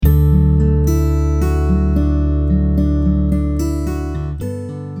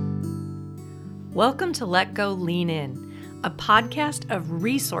Welcome to Let Go, Lean In, a podcast of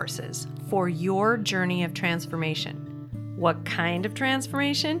resources for your journey of transformation. What kind of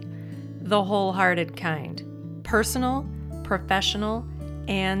transformation? The wholehearted kind. Personal, professional,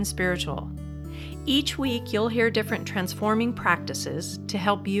 and spiritual. Each week, you'll hear different transforming practices to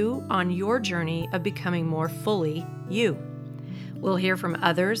help you on your journey of becoming more fully you. We'll hear from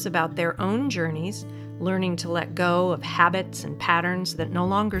others about their own journeys, learning to let go of habits and patterns that no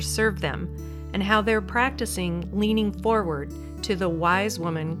longer serve them, and how they're practicing leaning forward to the wise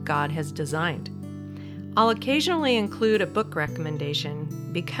woman God has designed. I'll occasionally include a book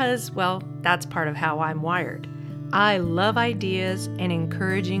recommendation because, well, that's part of how I'm wired. I love ideas and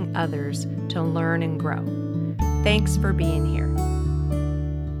encouraging others to learn and grow. Thanks for being here.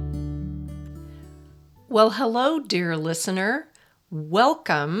 Well, hello, dear listener.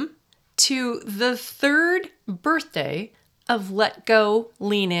 Welcome to the third birthday of Let Go,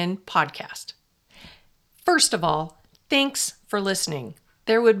 Lean In podcast. First of all, thanks for listening.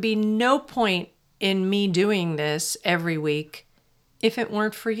 There would be no point in me doing this every week if it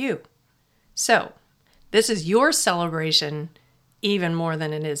weren't for you. So, this is your celebration even more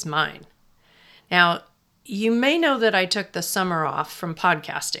than it is mine. Now, you may know that I took the summer off from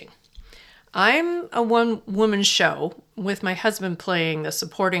podcasting. I'm a one-woman show with my husband playing the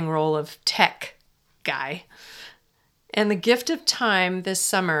supporting role of tech guy. And the gift of time this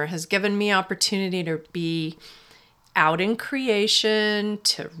summer has given me opportunity to be out in creation,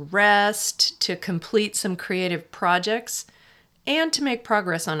 to rest, to complete some creative projects, and to make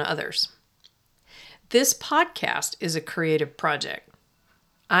progress on others. This podcast is a creative project.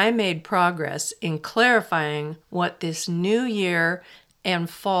 I made progress in clarifying what this new year and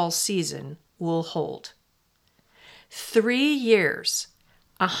fall season will hold. 3 years,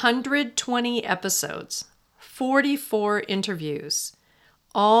 120 episodes, 44 interviews,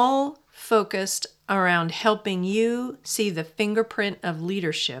 all focused around helping you see the fingerprint of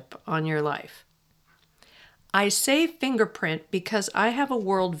leadership on your life. I say fingerprint because I have a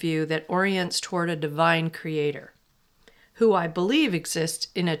worldview that orients toward a divine creator, who I believe exists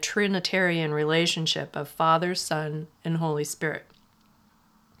in a Trinitarian relationship of Father, Son, and Holy Spirit.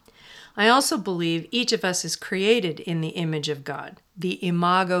 I also believe each of us is created in the image of God, the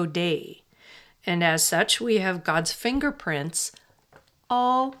Imago Dei, and as such, we have God's fingerprints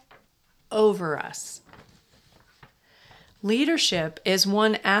all over us. Leadership is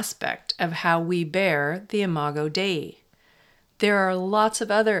one aspect of how we bear the Imago Dei. There are lots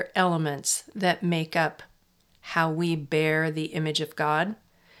of other elements that make up how we bear the image of God,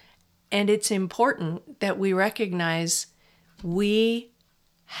 and it's important that we recognize we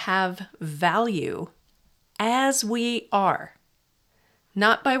have value as we are,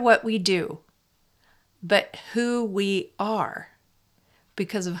 not by what we do, but who we are,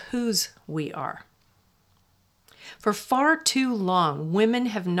 because of whose we are. For far too long, women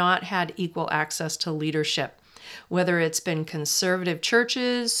have not had equal access to leadership, whether it's been conservative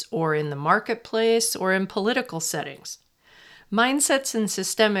churches or in the marketplace or in political settings. Mindsets and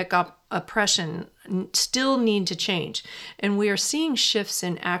systemic oppression still need to change, and we are seeing shifts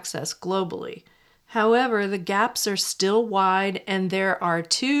in access globally. However, the gaps are still wide, and there are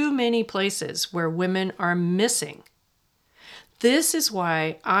too many places where women are missing. This is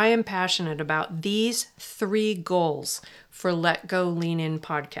why I am passionate about these 3 goals for Let Go, Lean In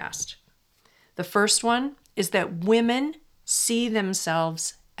podcast. The first one is that women see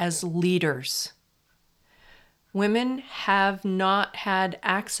themselves as leaders. Women have not had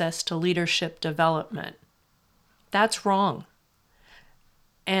access to leadership development. That's wrong.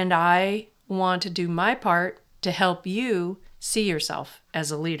 And I want to do my part to help you see yourself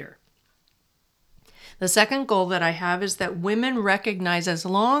as a leader. The second goal that I have is that women recognize as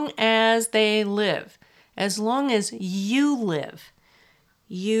long as they live, as long as you live,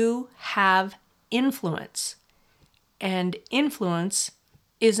 you have influence. And influence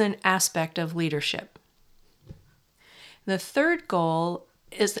is an aspect of leadership. The third goal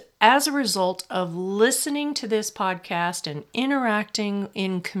is as a result of listening to this podcast and interacting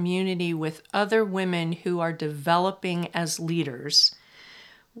in community with other women who are developing as leaders,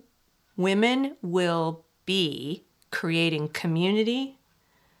 women will be creating community,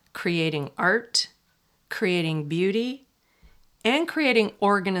 creating art, creating beauty, and creating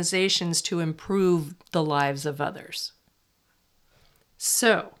organizations to improve the lives of others.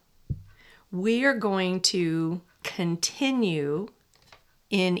 So, we are going to continue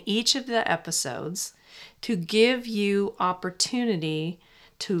in each of the episodes to give you opportunity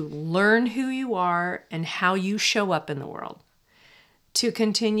to learn who you are and how you show up in the world, to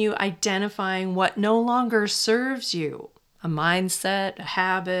continue identifying what no longer serves you a mindset, a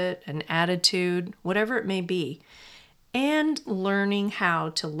habit, an attitude, whatever it may be, and learning how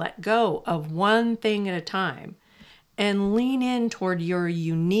to let go of one thing at a time and lean in toward your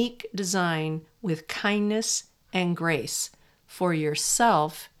unique design with kindness and grace for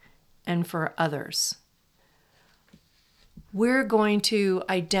yourself and for others. We're going to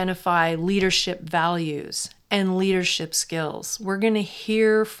identify leadership values and leadership skills. We're going to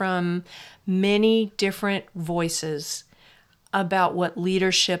hear from many different voices about what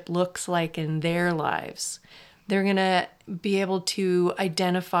leadership looks like in their lives. They're going to be able to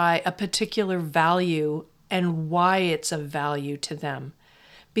identify a particular value and why it's of value to them.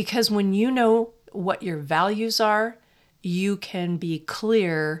 Because when you know what your values are, you can be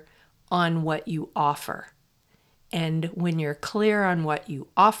clear on what you offer. And when you're clear on what you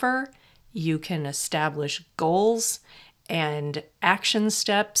offer, you can establish goals and action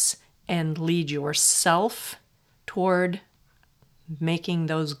steps and lead yourself toward making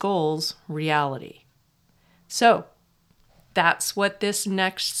those goals reality. So that's what this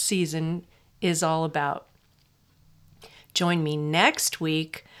next season is all about. Join me next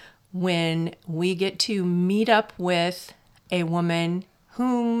week when we get to meet up with a woman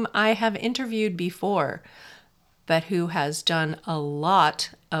whom I have interviewed before, but who has done a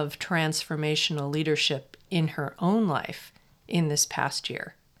lot of transformational leadership in her own life in this past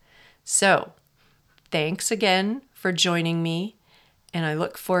year. So, thanks again for joining me, and I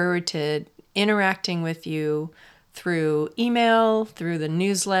look forward to interacting with you through email, through the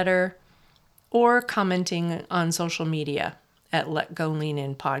newsletter, or commenting on social media at Let Go Lean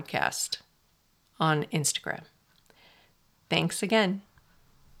In Podcast on Instagram. Thanks again.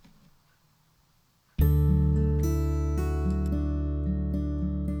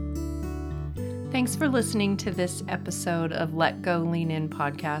 Thanks for listening to this episode of Let Go Lean In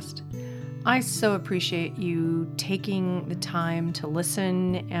Podcast. I so appreciate you taking the time to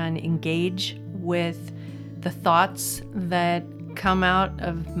listen and engage with the thoughts that come out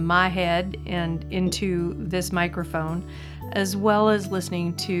of my head and into this microphone, as well as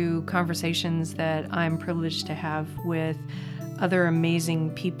listening to conversations that I'm privileged to have with other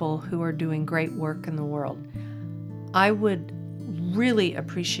amazing people who are doing great work in the world. I would really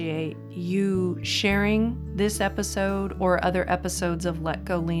appreciate you sharing this episode or other episodes of Let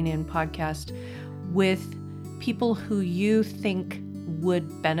Go Lean In podcast with people who you think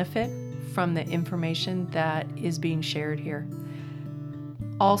would benefit from the information that is being shared here.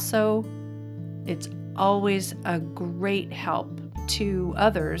 Also, it's always a great help to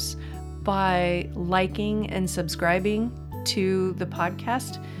others by liking and subscribing to the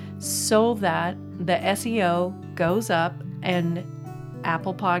podcast so that the SEO goes up and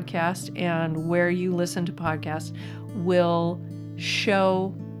Apple Podcast and where you listen to podcasts will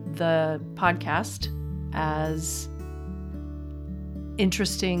show the podcast as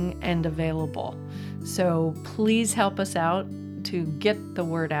interesting and available. So please help us out to get the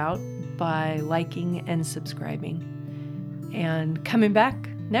word out by liking and subscribing and coming back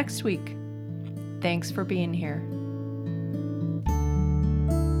next week. Thanks for being here.